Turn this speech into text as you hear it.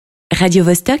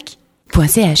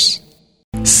radiovostok.ch.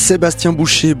 Sébastien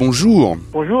Boucher, bonjour.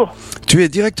 Bonjour. Tu es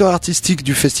directeur artistique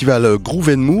du festival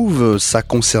Groove & Move. Ça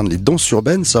concerne les danses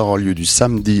urbaines. Ça aura lieu du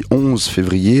samedi 11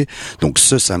 février, donc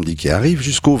ce samedi qui arrive,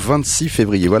 jusqu'au 26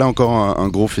 février. Voilà encore un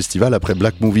gros festival après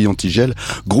Black Movie Antigel,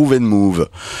 Groove & Move.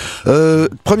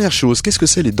 Première chose, qu'est-ce que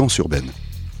c'est les danses urbaines ?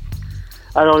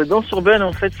 Alors les danses urbaines,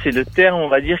 en fait, c'est le terme, on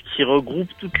va dire, qui regroupe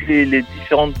toutes les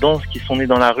différentes danses qui sont nées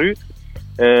dans la rue.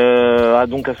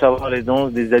 Donc à savoir les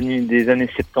danses des années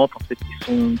 70 en fait, qui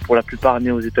sont pour la plupart nées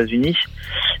aux États-Unis.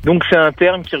 Donc c'est un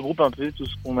terme qui regroupe un peu tout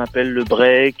ce qu'on appelle le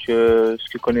break,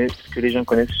 ce que les gens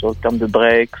connaissent sur le terme de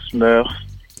break, smurf,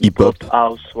 hip-hop,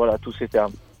 house, voilà, tous ces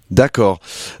termes. D'accord.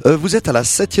 Vous êtes à la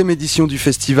 7e édition du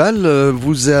festival.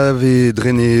 Vous avez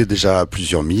drainé déjà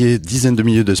plusieurs milliers, dizaines de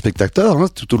milliers de spectateurs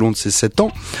tout au long de ces 7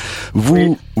 ans.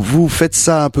 Vous faites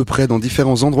ça à peu près dans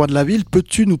différents endroits de la ville.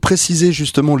 Peux-tu nous préciser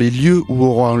justement les lieux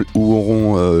où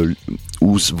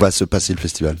va se passer le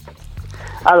festival ?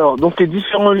 Alors, donc les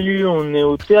différents lieux, on est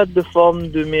au Théâtre de Forme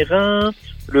de Mérin,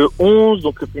 le 11,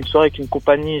 donc une soirée avec une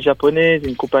compagnie japonaise,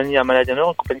 une compagnie à Maladianor,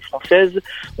 une compagnie française.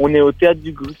 On est au Théâtre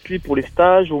du Grizzly pour les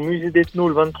stages, au Musée d'Ethno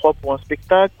le 23 pour un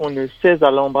spectacle, on est le 16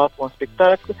 à Lambra pour un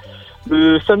spectacle,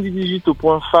 le samedi 18 au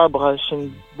Point Fabre à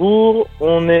Chenbourg,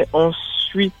 on est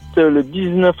ensuite le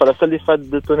 19 à la Salle des Fêtes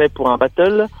de Tonnet pour un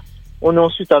battle, on est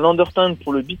ensuite à Landertown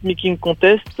pour le Beatmaking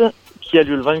Contest, qui a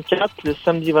lieu le 24, le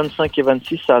samedi 25 et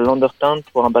 26 à Landertown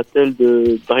pour un battle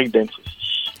de breakdance aussi.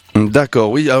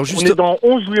 D'accord, oui. Alors juste... On est dans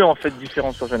 11 lieux en fait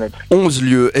différents sur Genève. 11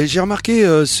 lieux. Et j'ai remarqué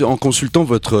en consultant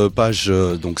votre page,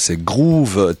 donc c'est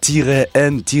groove-n-move.ch,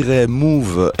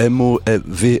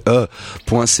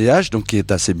 donc qui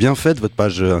est assez bien faite, votre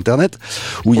page internet,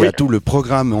 où il y a tout le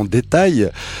programme en détail.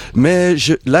 Mais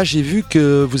là j'ai vu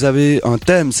que vous avez un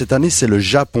thème, cette année c'est le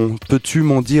Japon. Peux-tu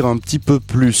m'en dire un petit peu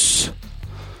plus ?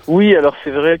 Oui, alors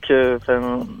c'est vrai que...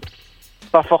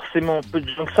 pas forcément peu de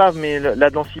gens le savent, mais la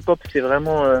danse hip-hop, c'est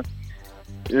vraiment...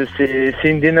 c'est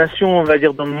une des nations, on va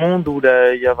dire, dans le monde où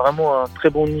il y a vraiment un très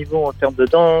bon niveau en termes de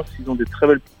danse. Ils ont de très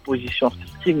belles propositions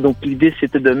artistiques. Donc l'idée,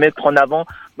 c'était de mettre en avant,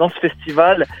 dans ce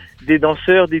festival, des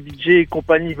danseurs, des DJ et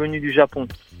compagnies venus du Japon.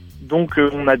 Donc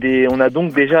on a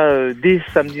donc déjà, dès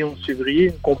samedi 11 février,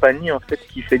 une compagnie en fait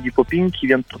qui fait du popping, qui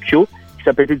vient de Tokyo, qui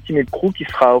s'appelle Ultimate Crew, qui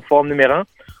sera au Forum de Mérin.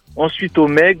 Ensuite, au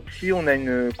MEG, aussi, on a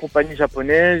une compagnie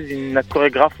japonaise, une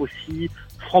chorégraphe aussi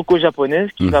franco-japonaise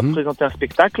qui va présenter un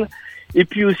spectacle. Et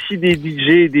puis aussi des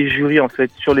DJ et des jurys, en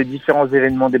fait, sur les différents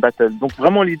événements des battles. Donc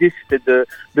vraiment, l'idée, c'était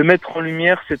de mettre en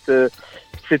lumière cette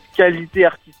qualité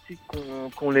artistique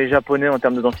qu'ont les Japonais en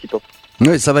termes de danse hip-hop.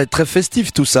 Oui, ça va être très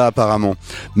festif tout ça, apparemment.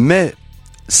 Mais...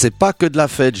 c'est pas que de la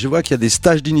fête. Je vois qu'il y a des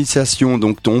stages d'initiation,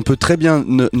 donc on peut très bien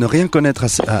ne rien connaître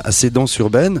à ces danses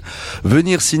urbaines,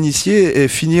 venir s'initier et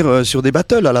finir sur des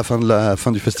battles à la fin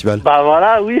du festival. Bah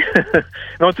voilà, oui.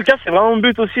 Mais en tout cas, c'est vraiment le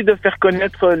but aussi de faire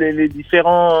connaître les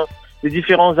différents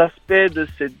aspects de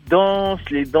cette danse,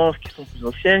 les danses qui sont plus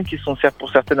anciennes, qui sont certes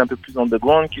pour certaines un peu plus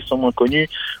underground, qui sont moins connues,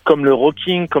 comme le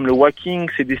rocking, comme le walking,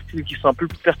 c'est des styles qui sont un peu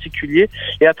plus particuliers.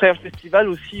 Et à travers le festival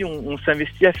aussi, on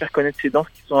s'investit à faire connaître ces danses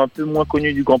qui sont un peu moins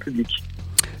connues du grand public.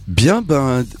 Bien,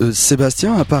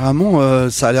 Sébastien, apparemment,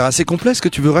 ça a l'air assez complet. Est-ce que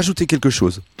tu veux rajouter quelque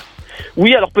chose ?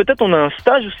 Oui, alors peut-être on a un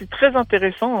stage aussi très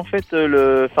intéressant en fait,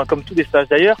 comme tous les stages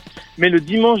d'ailleurs, mais le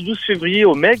dimanche 12 février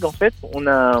au MEG en fait, on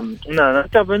a un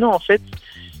intervenant en fait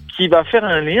qui va faire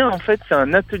un lien en fait, c'est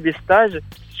un atelier stage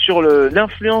sur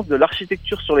l'influence de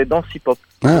l'architecture sur les danses hip-hop.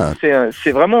 Ah.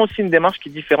 C'est vraiment aussi une démarche qui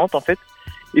est différente en fait,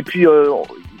 et puis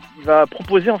il va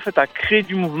proposer en fait à créer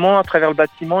du mouvement à travers le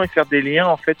bâtiment et faire des liens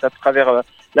en fait à travers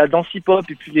la danse hip-hop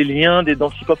et puis les liens des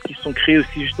danses hip-hop qui sont créés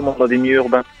aussi justement dans des milieux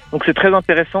urbains. Donc c'est très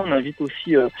intéressant, on invite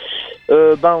aussi aux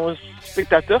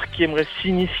spectateurs qui aimeraient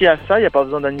s'initier à ça, il n'y a pas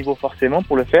besoin d'un niveau forcément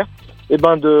pour le faire, et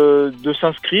de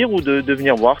s'inscrire ou de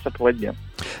venir voir, ça pourrait être bien.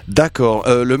 D'accord,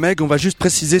 le MEG, on va juste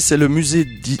préciser, c'est le musée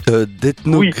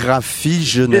d'ethnographie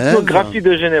Genève. D'ethnographie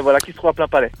de Genève, voilà, qui se trouve à plein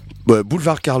palais.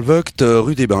 Boulevard Karl Vogt,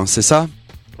 rue des Bains, c'est ça ?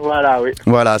 Voilà, oui.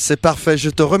 Voilà, c'est parfait, je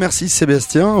te remercie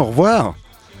Sébastien, au revoir.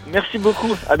 Merci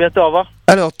beaucoup, à bientôt, au revoir.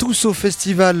 Alors, tous au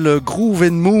festival Groove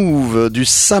 & Move du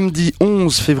samedi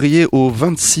 11 février au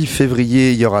 26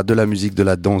 février. Il y aura de la musique, de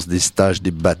la danse, des stages,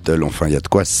 des battles. Enfin, il y a de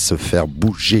quoi se faire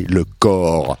bouger le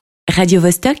corps.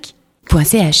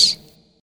 radiovostok.ch